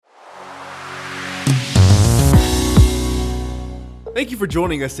Thank you for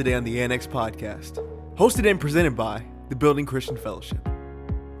joining us today on the Annex Podcast, hosted and presented by the Building Christian Fellowship.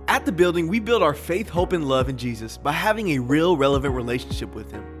 At the Building, we build our faith, hope, and love in Jesus by having a real, relevant relationship with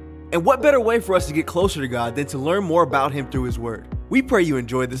Him. And what better way for us to get closer to God than to learn more about Him through His Word? We pray you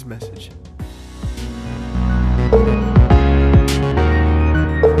enjoy this message.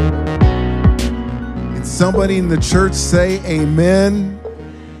 And somebody in the church say amen,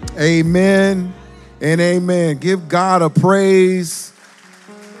 amen, and amen. Give God a praise.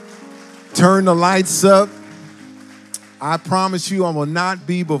 Turn the lights up. I promise you I will not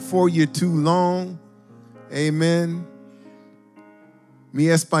be before you too long. Amen. Mi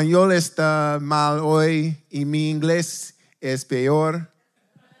español está mal hoy y mi inglés es peor.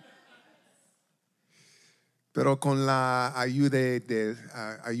 Pero con la ayuda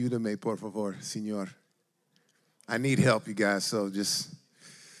ayúdame, por favor, Señor. I need help, you guys, so just,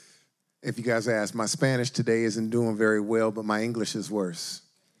 if you guys ask, my Spanish today isn't doing very well, but my English is worse.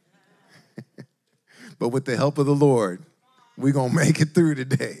 But with the help of the Lord, we're going to make it through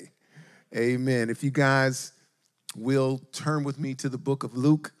today. Amen. If you guys will turn with me to the book of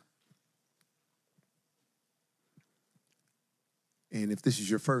Luke. And if this is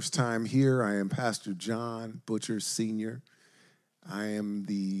your first time here, I am Pastor John Butcher Sr. I am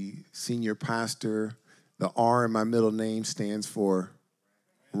the senior pastor. The R in my middle name stands for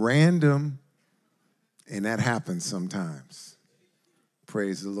random, and that happens sometimes.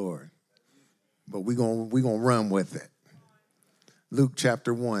 Praise the Lord. But we're gonna run with it. Luke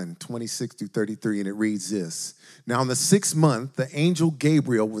chapter 1, 26 through 33, and it reads this. Now in the 6th month, the angel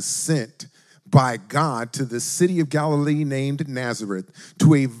Gabriel was sent by God to the city of Galilee named Nazareth,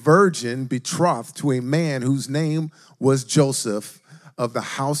 to a virgin betrothed to a man whose name was Joseph of the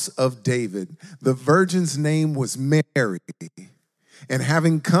house of David. The virgin's name was Mary. And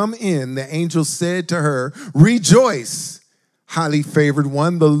having come in, the angel said to her, "Rejoice, highly favored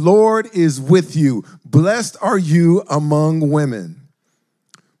one, the Lord is with you. Blessed are you among women."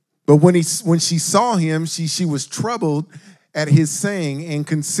 But when she saw him, she was troubled at his saying and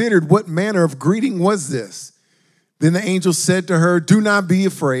considered what manner of greeting was this. Then the angel said to her, "Do not be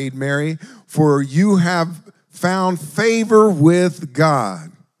afraid, Mary, for you have found favor with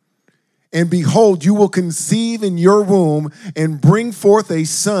God. And behold, you will conceive in your womb and bring forth a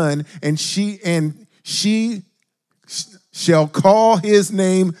son, and she shall call his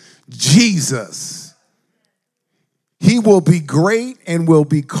name Jesus. He will be great and will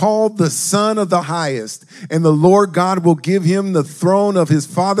be called the Son of the Highest. And the Lord God will give him the throne of his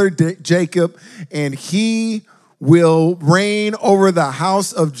father Jacob, and he will reign over the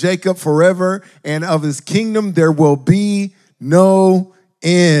house of Jacob forever, and of his kingdom there will be no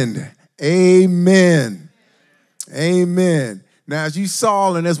end." Amen. Amen. Now, as you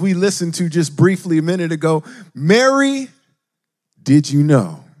saw and as we listened to just briefly a minute ago, Mary, did you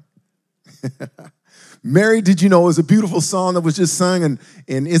know? Mary, did you know? It was a beautiful song that was just sung,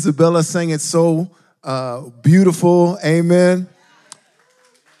 and Isabella sang it so beautiful. Amen.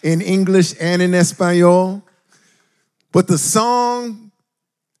 In English and in Espanol. But the song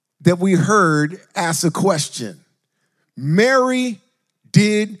that we heard asks a question. Mary,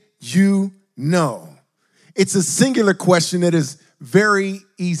 did you know? It's a singular question that is very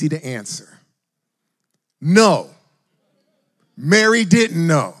easy to answer. No. Mary didn't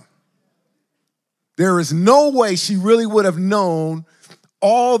know. There is no way she really would have known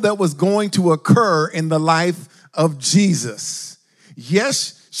all that was going to occur in the life of Jesus.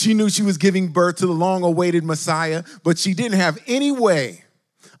 Yes, she knew she was giving birth to the long-awaited Messiah, but she didn't have any way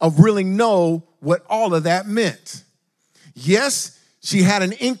of really know what all of that meant. Yes, she had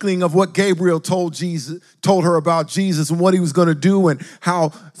an inkling of what Gabriel told her about Jesus and what he was going to do, and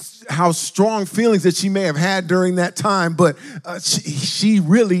how strong feelings that she may have had during that time, but she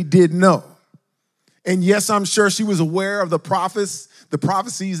really did know. And yes, I'm sure she was aware of the prophecies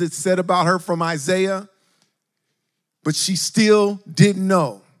that said about her from Isaiah, but she still didn't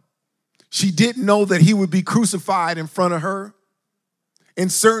know. She didn't know that he would be crucified in front of her.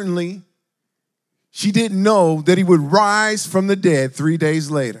 And certainly, she didn't know that he would rise from the dead 3 days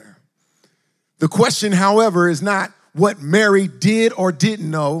later. The question, however, is not what Mary did or didn't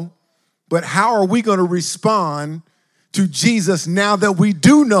know, but how are we going to respond to Jesus now that we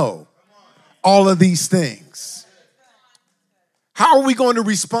do know all of these things? How are we going to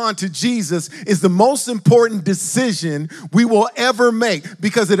respond to Jesus is the most important decision we will ever make,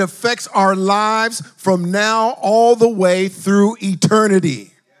 because it affects our lives from now all the way through eternity.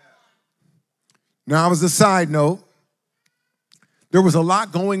 Now, as a side note, there was a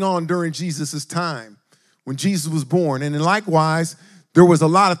lot going on during Jesus' time when Jesus was born. And likewise, there was a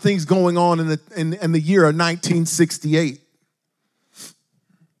lot of things going on in the year of 1968.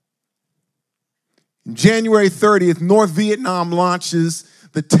 January 30th, North Vietnam launches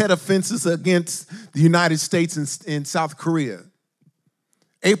the Tet Offensive against the United States and South Korea.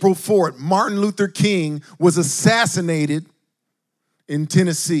 April 4th, Martin Luther King was assassinated in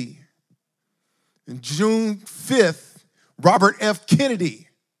Tennessee. And June 5th, Robert F. Kennedy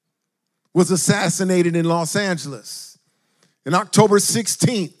was assassinated in Los Angeles. And October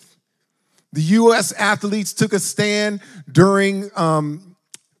 16th, the U.S. athletes took a stand during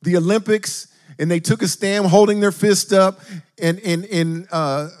the Olympics, and they took a stand holding their fist up say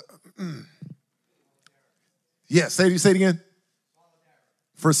it again.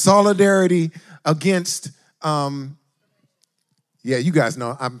 For solidarity against, you guys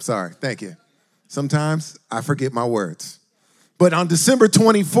know, I'm sorry, thank you. Sometimes I forget my words. But on December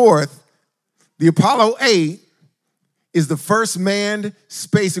 24th, the Apollo 8 is the first manned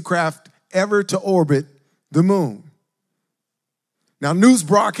spacecraft ever to orbit the moon. Now, news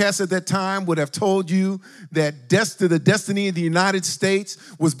broadcasts at that time would have told you that the destiny of the United States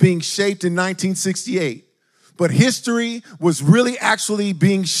was being shaped in 1968. But history was really actually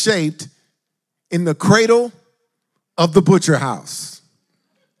being shaped in the cradle of the butcher house.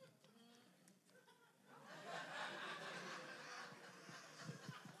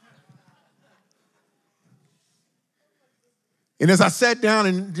 And as I sat down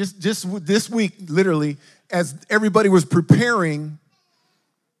and just this week, literally, as everybody was preparing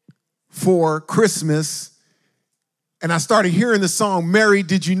for Christmas, and I started hearing the song, Mary,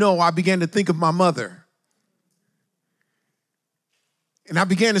 Did You Know, I began to think of my mother. And I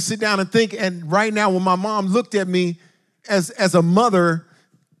began to sit down and think, and right now when my mom looked at me as a mother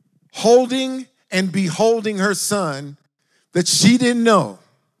holding and beholding her son, that she didn't know,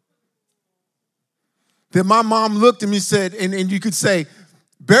 that my mom looked at me and said, and you could say,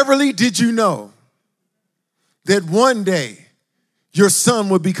 Beverly, did you know that one day your son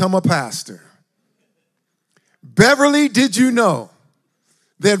would become a pastor? Beverly, did you know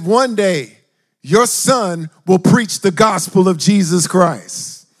that one day your son will preach the gospel of Jesus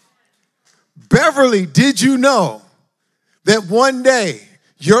Christ? Beverly, did you know that one day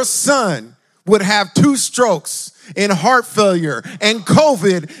your son would have 2 strokes and heart failure and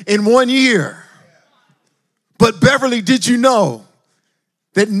COVID in 1 year? But Beverly, did you know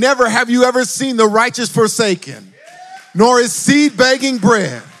that never have you ever seen the righteous forsaken, nor his seed begging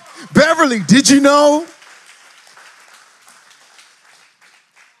bread? Beverly, did you know?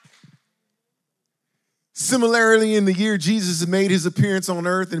 Similarly, in the year Jesus made his appearance on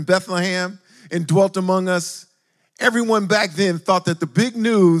earth in Bethlehem and dwelt among us, everyone back then thought that the big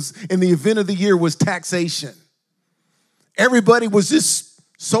news in the event of the year was taxation. Everybody was just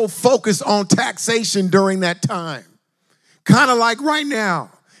so focused on taxation during that time. Kind of like right now,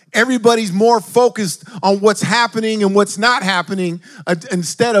 everybody's more focused on what's happening and what's not happening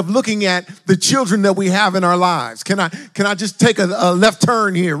instead of looking at the children that we have in our lives. Can I just take a left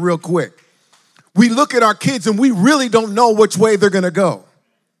turn here real quick? We look at our kids and we really don't know which way they're going to go.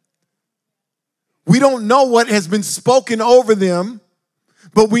 We don't know what has been spoken over them,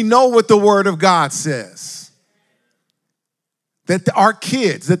 but we know what the Word of God says. That our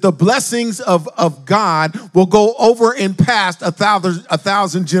kids, that the blessings of God will go over and past a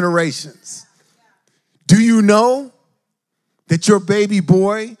thousand generations. Do you know that your baby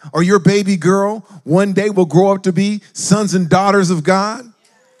boy or your baby girl one day will grow up to be sons and daughters of God?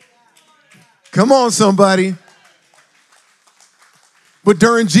 Come on, somebody. But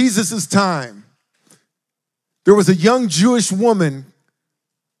during Jesus' time, there was a young Jewish woman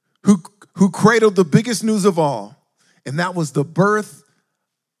who cradled the biggest news of all. And that was the birth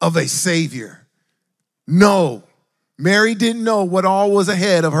of a Savior. No, Mary didn't know what all was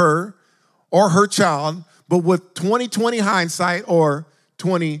ahead of her or her child, but with 2020 hindsight or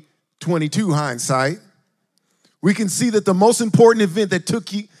 2022 hindsight, we can see that the most important event that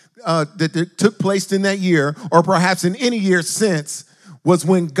took place in that year, or perhaps in any year since, was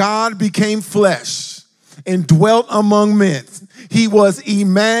when God became flesh and dwelt among men. He was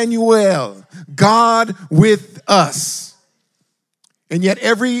Emmanuel, God with us. And yet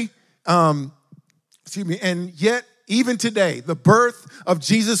even today, the birth of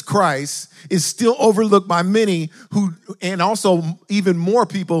Jesus Christ is still overlooked by many and also even more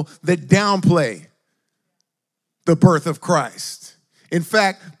people that downplay the birth of Christ. In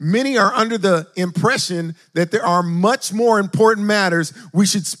fact, many are under the impression that there are much more important matters we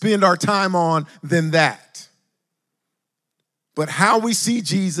should spend our time on than that. But how we see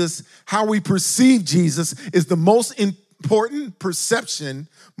Jesus, how we perceive Jesus is the most important perception,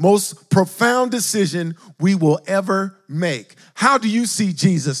 most profound decision we will ever make. How do you see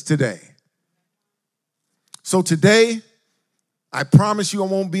Jesus today? So today, I promise you I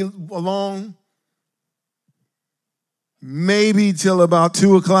won't be long. maybe till about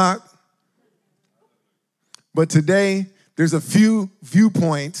 2 o'clock. But today, there's a few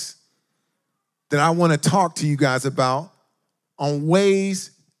viewpoints that I want to talk to you guys about on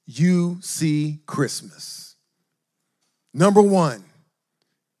ways you see Christmas. Number one,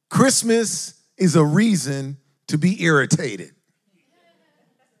 Christmas is a reason to be irritated.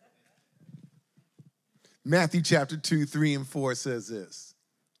 Matthew chapter 2, 3, and 4 says this.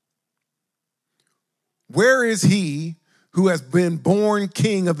 Where is he who has been born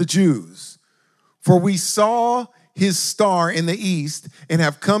King of the Jews? For we saw his star in the east and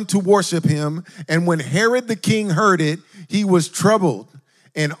have come to worship him. And when Herod the king heard it, he was troubled,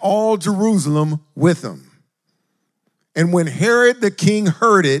 and all Jerusalem with him. And when Herod the king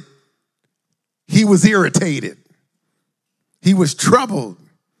heard it, he was irritated. He was troubled,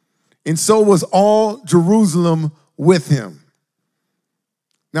 and so was all Jerusalem with him.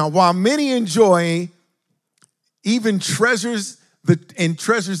 Now, while many enjoy, even treasures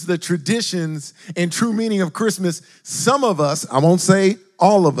the traditions and true meaning of Christmas, some of us, I won't say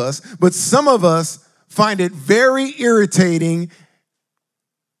all of us, but some of us find it very irritating,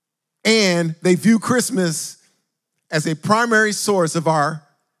 and they view Christmas as a primary source of our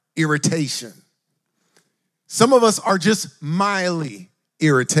irritation. Some of us are just mildly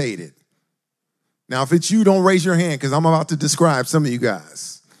irritated. Now, if it's you, don't raise your hand because I'm about to describe some of you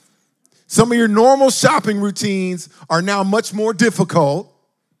guys. Some of your normal shopping routines are now much more difficult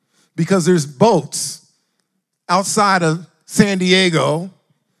because there's boats outside of San Diego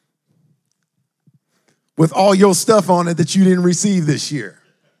with all your stuff on it that you didn't receive this year.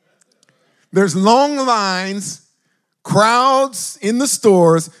 There's long lines, crowds in the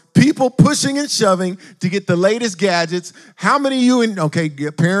stores, people pushing and shoving to get the latest gadgets. How many of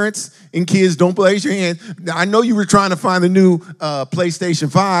you, parents and kids, don't raise your hand. I know you were trying to find the new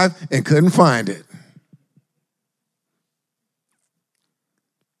PlayStation 5 and couldn't find it.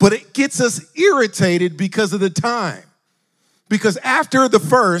 But it gets us irritated because of the time. Because after the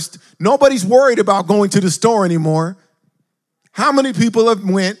first, nobody's worried about going to the store anymore. How many people have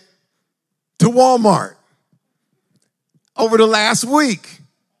went to Walmart over the last week?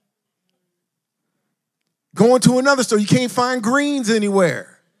 Going to another store, you can't find greens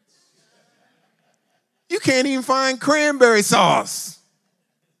anywhere. You can't even find cranberry sauce.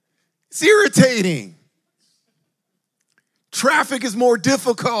 It's irritating. Traffic is more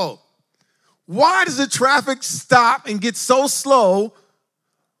difficult. Why does the traffic stop and get so slow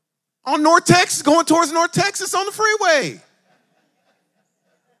on North Texas, going towards North Texas on the freeway?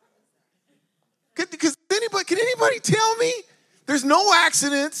 Can anybody tell me there's no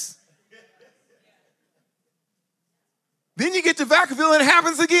accidents? Then you get to Vacaville and it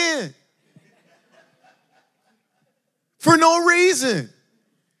happens again. For no reason.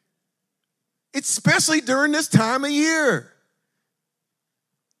 Especially during this time of year.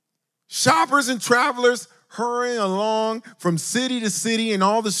 Shoppers and travelers hurrying along from city to city in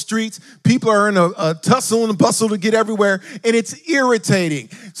all the streets. People are in a tussle and a bustle to get everywhere, and it's irritating.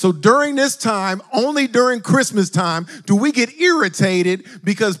 So during this time, only during Christmas time, do we get irritated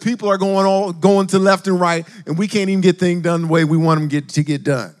because people are going to left and right, and we can't even get things done the way we want them to get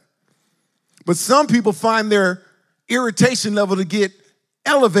done. But some people find their irritation level to get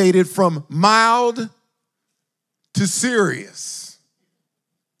elevated from mild to serious.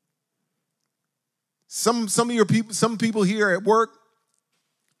 Some people here at work,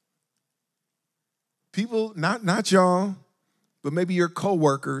 people, not y'all, but maybe your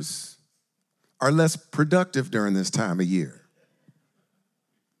coworkers are less productive during this time of year.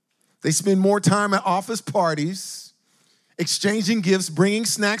 They spend more time at office parties, exchanging gifts, bringing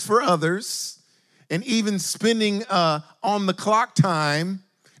snacks for others, and even spending on the clock time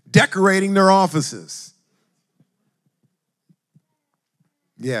decorating their offices.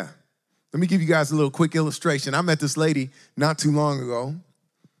 Yeah. Let me give you guys a little quick illustration. I met this lady not too long ago,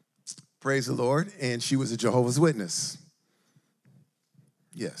 praise the Lord, and she was a Jehovah's Witness.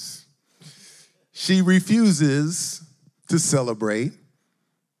 Yes. She refuses to celebrate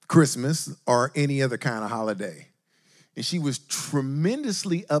Christmas or any other kind of holiday. And she was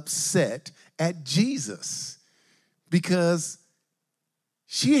tremendously upset at Jesus because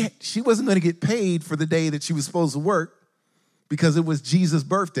she wasn't going to get paid for the day that she was supposed to work, because it was Jesus'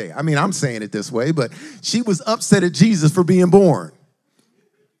 birthday. I mean, I'm saying it this way, but she was upset at Jesus for being born.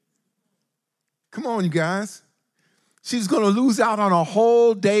 Come on, you guys. She's going to lose out on a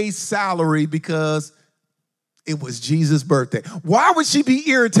whole day's salary because it was Jesus' birthday. Why would she be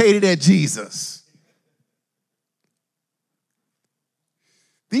irritated at Jesus?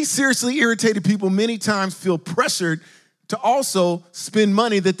 These seriously irritated people many times feel pressured to also spend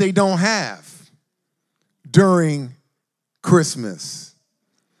money that they don't have during Christmas.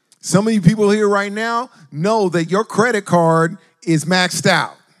 Some of you people here right now know that your credit card is maxed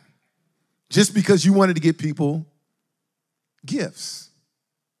out just because you wanted to get people gifts.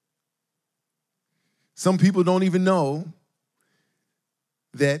 Some people don't even know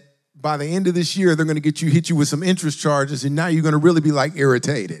that by the end of this year, they're going to hit you with some interest charges, and now you're going to really be like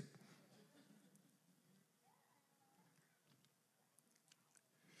irritated.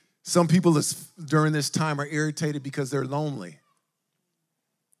 Some people during this time are irritated because they're lonely.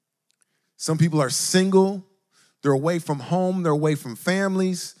 Some people are single. They're away from home. They're away from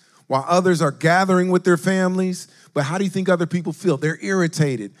families, while others are gathering with their families. But how do you think other people feel? They're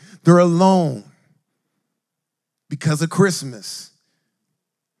irritated. They're alone because of Christmas.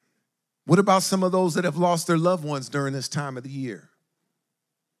 What about some of those that have lost their loved ones during this time of the year?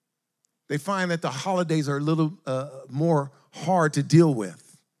 They find that the holidays are a little more hard to deal with.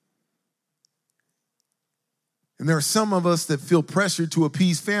 And there are some of us that feel pressured to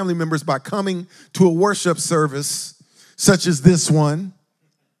appease family members by coming to a worship service such as this one,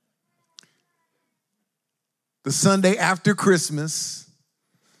 the Sunday after Christmas,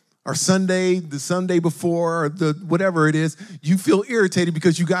 or the Sunday before, or whatever it is. You feel irritated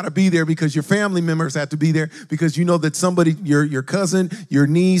because you got to be there, because your family members have to be there, because you know that somebody, your cousin, your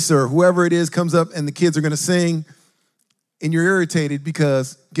niece, or whoever it is comes up and the kids are going to sing, and you're irritated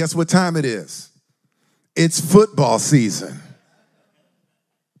because guess what time it is? It's football season.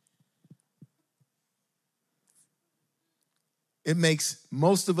 It makes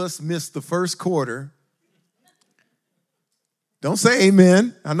most of us miss the first quarter. Don't say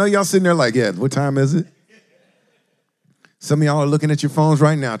amen. I know y'all sitting there like, yeah, what time is it? Some of y'all are looking at your phones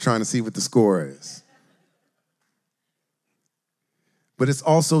right now trying to see what the score is. But it's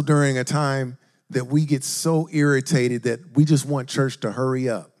also during a time that we get so irritated that we just want church to hurry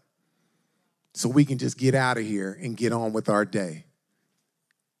up so we can just get out of here and get on with our day.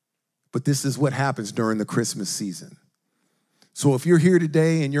 But this is what happens during the Christmas season. So if you're here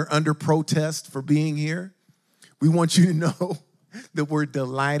today and you're under protest for being here, we want you to know that we're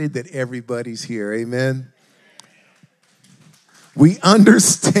delighted that everybody's here. Amen. We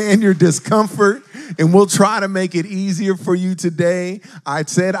understand your discomfort, and we'll try to make it easier for you today. I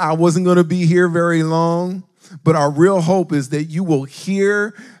said I wasn't going to be here very long, but our real hope is that you will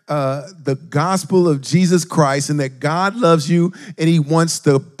hear the gospel of Jesus Christ, and that God loves you and he wants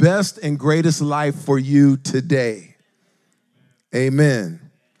the best and greatest life for you today. Amen.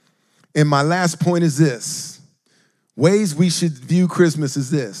 And my last point is this. Ways we should view Christmas is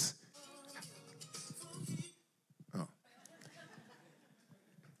this. Oh.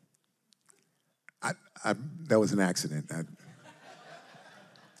 That was an accident.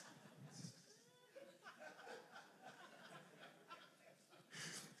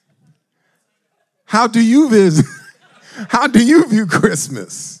 How do you view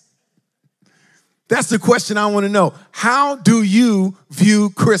Christmas? That's the question I want to know. How do you view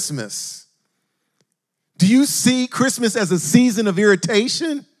Christmas? Do you see Christmas as a season of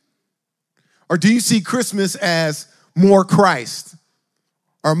irritation? Or do you see Christmas as more Christ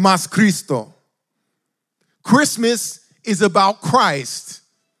or más Cristo? Christmas is about Christ.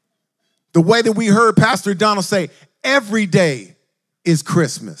 The way that we heard Pastor Donald say, every day is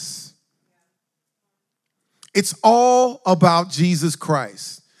Christmas. It's all about Jesus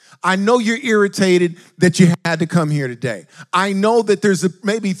Christ. I know you're irritated that you had to come here today. I know that there's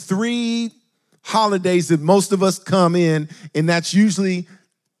maybe 3 holidays that most of us come in, and that's usually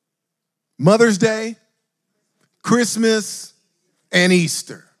Mother's Day, Christmas, and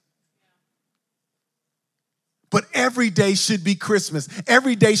Easter. But every day should be Christmas.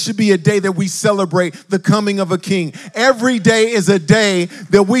 Every day should be a day that we celebrate the coming of a king. Every day is a day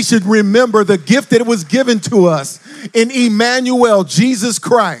that we should remember the gift that was given to us in Emmanuel, Jesus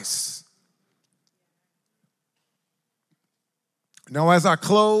Christ. Now, as I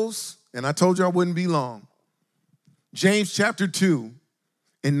close, and I told you I wouldn't be long, James chapter 2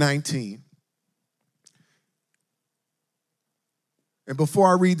 and 19. And before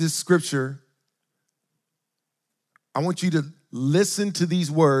I read this scripture, I want you to listen to these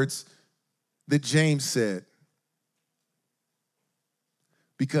words that James said.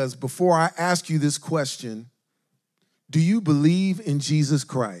 Because before I ask you this question, do you believe in Jesus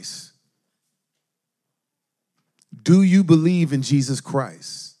Christ? Do you believe in Jesus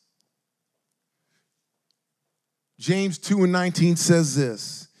Christ? James 2 and 19 says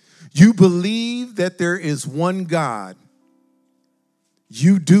this. You believe that there is one God.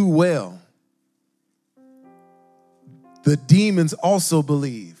 You do well. The demons also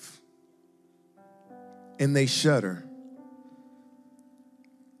believe, and they shudder.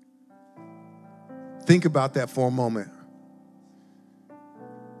 Think about that for a moment.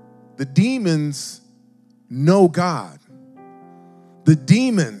 The demons know God. The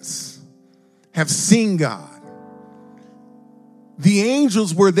demons have seen God. The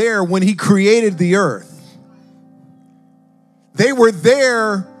angels were there when he created the earth. They were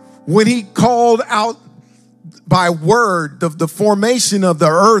there when he called out by word the formation of the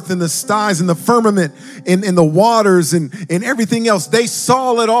earth and the skies and the firmament and the waters and everything else. They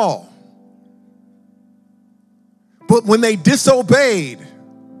saw it all. But when they disobeyed,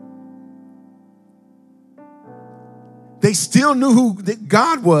 they still knew who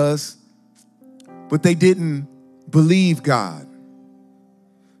God was, but they didn't believe God.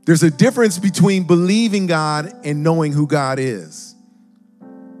 There's a difference between believing God and knowing who God is.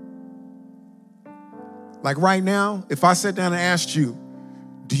 Like right now, if I sat down and asked you,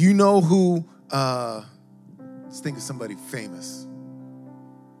 do you know who, let's think of somebody famous.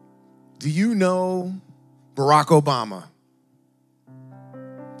 Do you know Barack Obama?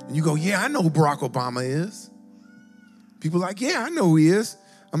 And you go, yeah, I know who Barack Obama is. People are like, yeah, I know who he is.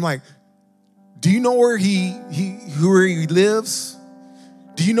 I'm like, do you know where he lives?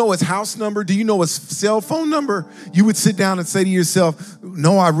 Do you know his house number? Do you know his cell phone number? You would sit down and say to yourself,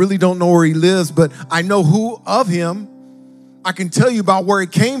 no, I really don't know where he lives, but I know who of him. I can tell you about where he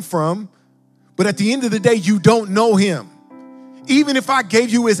came from, but at the end of the day, you don't know him. Even if I gave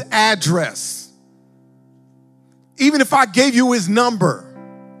you his address, even if I gave you his number,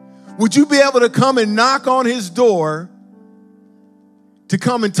 would you be able to come and knock on his door to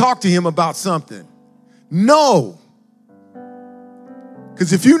come and talk to him about something? No.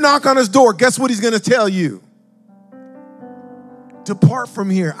 Because if you knock on his door, guess what he's going to tell you? Depart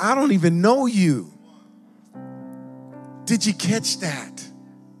from here. I don't even know you. Did you catch that?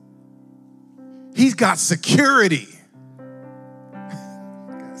 He's got security.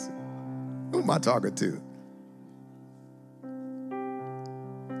 Who am I talking to?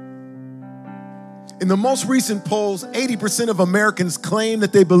 In the most recent polls, 80% of Americans claim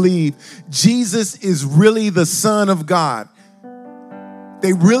that they believe Jesus is really the Son of God.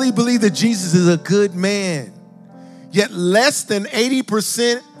 They really believe that Jesus is a good man. Yet less than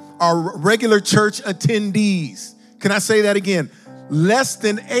 80% are regular church attendees. Can I say that again? Less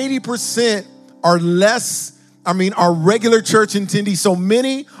than 80% are regular church attendees. So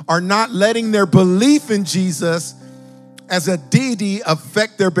many are not letting their belief in Jesus as a deity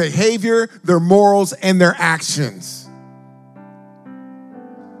affect their behavior, their morals, and their actions.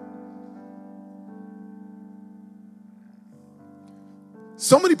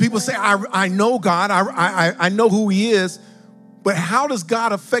 So many people say, I know God, I know who he is, but how does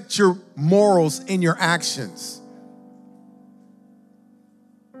God affect your morals and your actions?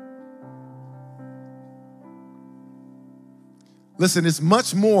 Listen, it's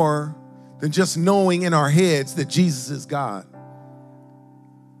much more than just knowing in our heads that Jesus is God.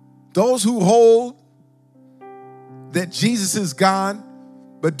 Those who hold that Jesus is God,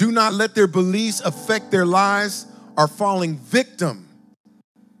 but do not let their beliefs affect their lives, are falling victim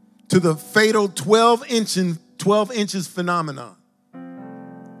to the fatal 12 inches phenomenon.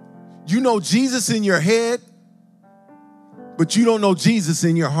 You know Jesus in your head, but you don't know Jesus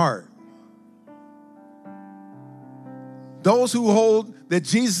in your heart. Those who hold that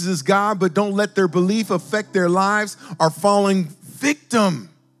Jesus is God, but don't let their belief affect their lives, are falling victim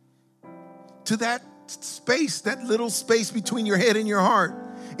to that space, that little space between your head and your heart.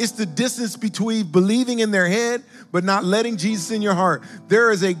 It's the distance between believing in their head but not letting Jesus in your heart.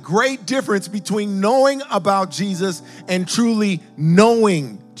 There is a great difference between knowing about Jesus and truly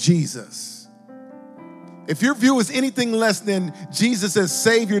knowing Jesus. If your view is anything less than Jesus as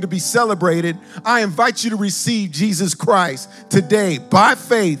Savior to be celebrated, I invite you to receive Jesus Christ today by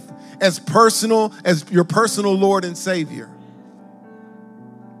faith as your personal Lord and Savior.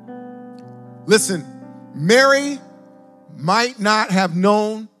 Listen, Mary might not have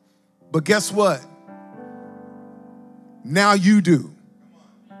known, but guess what? Now you do.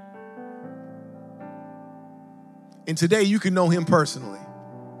 And today you can know him personally.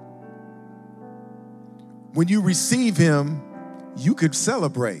 When you receive him, you could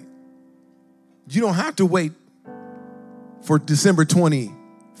celebrate. You don't have to wait for December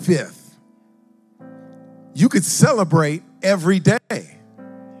 25th. You could celebrate every day.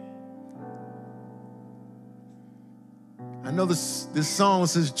 I know this song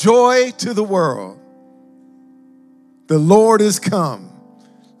says, joy to the world. The Lord is come.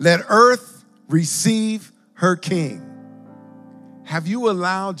 Let earth receive her King. Have you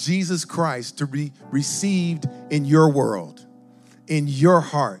allowed Jesus Christ to be received in your world, in your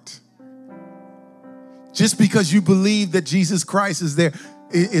heart? Just because you believe that Jesus Christ is there,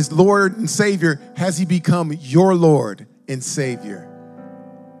 is Lord and Savior, has he become your Lord and Savior?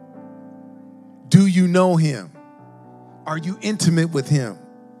 Do you know him? Are you intimate with him?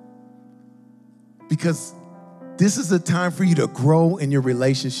 Because this is a time for you to grow in your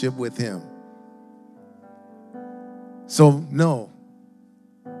relationship with him. So no,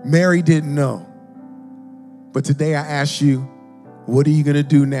 Mary didn't know. But today I ask you, what are you going to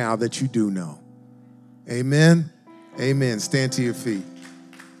do now that you do know? Amen? Amen. Stand to your feet.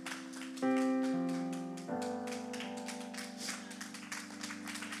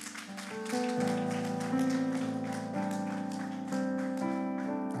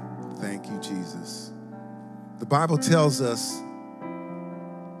 Thank you, Jesus. The Bible tells us,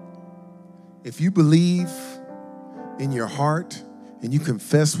 if you believe in your heart and you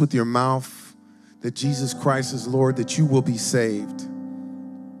confess with your mouth that Jesus Christ is Lord, that you will be saved.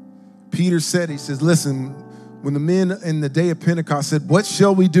 Peter said, he says, listen, when the men in the day of Pentecost said, what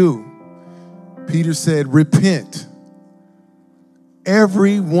shall we do? Peter said, repent,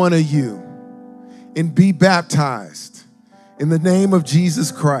 every one of you, and be baptized in the name of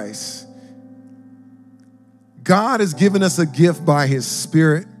Jesus Christ. God has given us a gift by his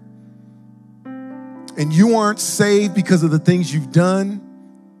Spirit. And you aren't saved because of the things you've done.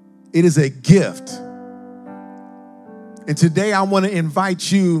 It is a gift. And today I want to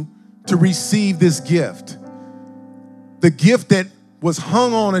invite you to receive this gift. The gift that was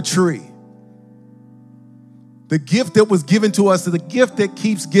hung on a tree. The gift that was given to us, the gift that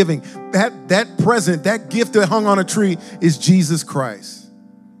keeps giving. That present, that gift that hung on a tree is Jesus Christ.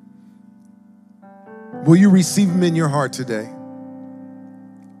 Will you receive him in your heart today?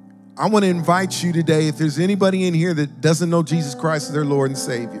 I want to invite you today, if there's anybody in here that doesn't know Jesus Christ as their Lord and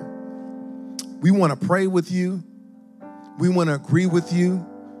Savior, we want to pray with you. We want to agree with you.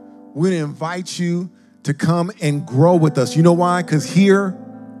 We want to invite you to come and grow with us. You know why? Because here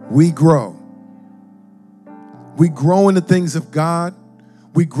we grow. We grow in the things of God.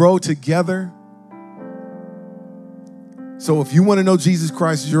 We grow together. So if you want to know Jesus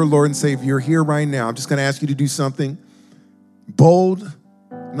Christ as your Lord and Savior, you're here right now. I'm just going to ask you to do something bold.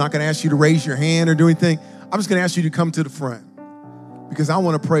 I'm not going to ask you to raise your hand or do anything. I'm just going to ask you to come to the front because I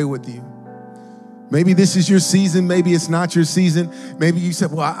want to pray with you. Maybe this is your season. Maybe it's not your season. Maybe you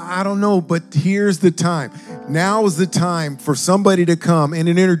said, well, I don't know, but here's the time. Now is the time for somebody to come and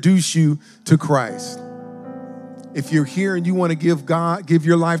introduce you to Christ. If you're here and you want to give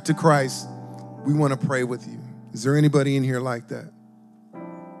your life to Christ, we want to pray with you. Is there anybody in here like that?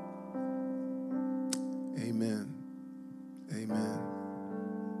 Amen. Amen.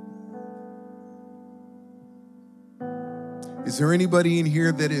 Is there anybody in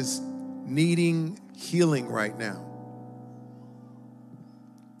here that is needing healing right now?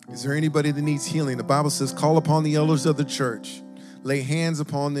 Is there anybody that needs healing? The Bible says, call upon the elders of the church, lay hands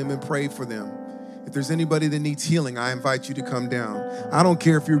upon them and pray for them. If there's anybody that needs healing, I invite you to come down. I don't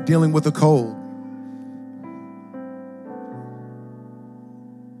care if you're dealing with a cold.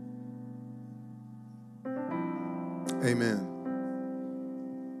 Amen.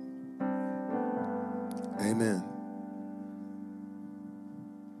 Amen.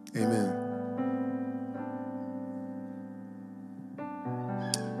 Amen.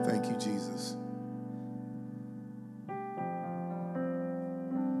 Thank you, Jesus.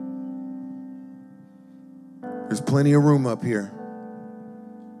 There's plenty of room up here.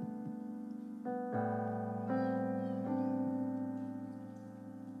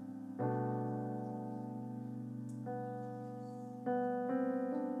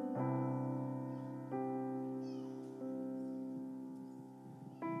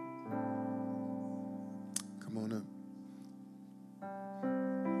 Come on up.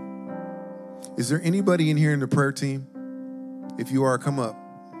 Is there anybody in here in the prayer team? If you are, come up.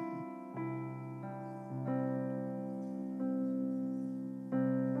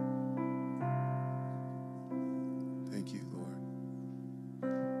 Thank you, Lord.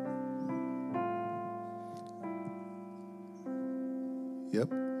 Yep.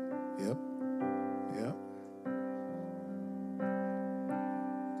 Yep. Yep.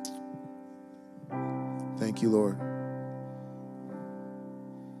 Thank you, Lord.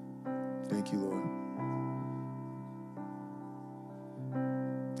 Thank you, Lord.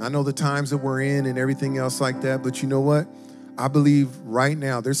 I know the times that we're in and everything else like that, but you know what? I believe right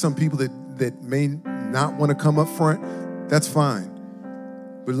now, there's some people that may not want to come up front. That's fine.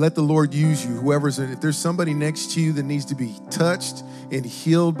 But let the Lord use you. If there's somebody next to you that needs to be touched and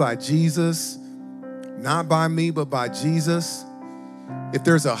healed by Jesus, not by me, but by Jesus. If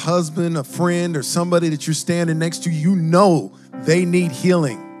there's a husband, a friend, or somebody that you're standing next to, you know they need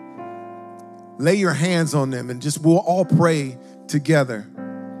healing. Lay your hands on them and we'll all pray together.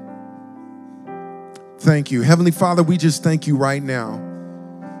 Thank you. Heavenly Father, we just thank you right now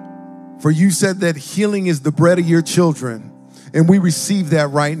For you said that healing is the bread of your children. And we receive that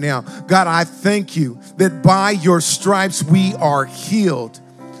right now. God, I thank you that by your stripes we are healed.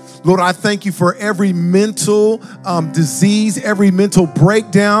 Lord, I thank you for every mental disease, every mental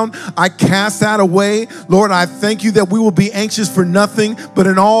breakdown. I cast that away. Lord, I thank you that we will be anxious for nothing, but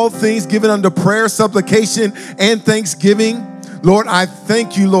in all things given unto prayer, supplication, and thanksgiving. Lord, I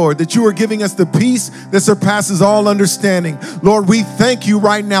thank you, Lord, that you are giving us the peace that surpasses all understanding. Lord, we thank you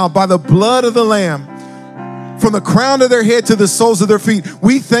right now by the blood of the Lamb, from the crown of their head to the soles of their feet.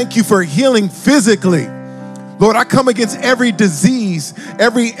 We thank you for healing physically. Lord, I come against every disease,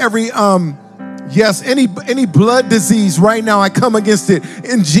 any blood disease right now. I come against it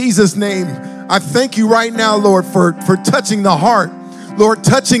in Jesus' name. I thank you right now, Lord, for touching the heart. Lord,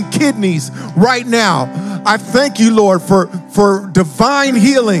 touching kidneys right now. I thank you, Lord, for divine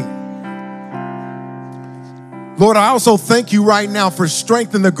healing. Lord, I also thank you right now for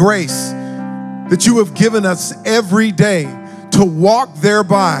strength and the grace that you have given us every day to walk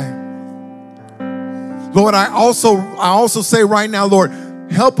thereby. Lord, I also say right now, Lord,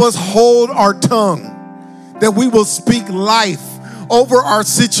 help us hold our tongue, that we will speak life over our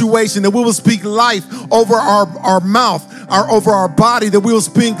situation, that we will speak life over our mouth, over our body, that we will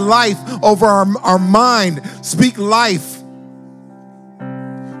speak life over our mind, speak life.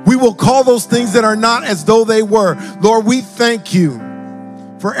 We will call those things that are not as though they were. Lord, we thank you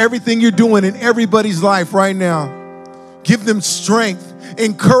for everything you're doing in everybody's life right now. Give them strength,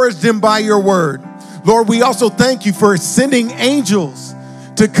 encourage them by your word. Lord, we also thank you for sending angels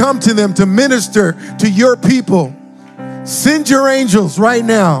to come to them, to minister to your people. Send your angels right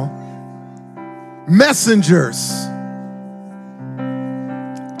now, messengers,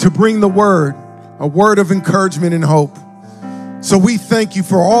 to bring the word, a word of encouragement and hope. So we thank you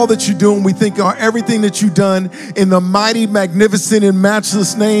for all that you're doing. We thank you for everything that you've done. In the mighty, magnificent, and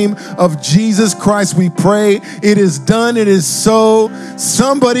matchless name of Jesus Christ, we pray. It is done. It is so.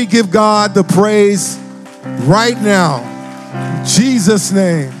 Somebody give God the praise right now. In Jesus'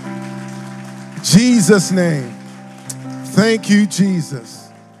 name. Jesus' name. Thank you, Jesus.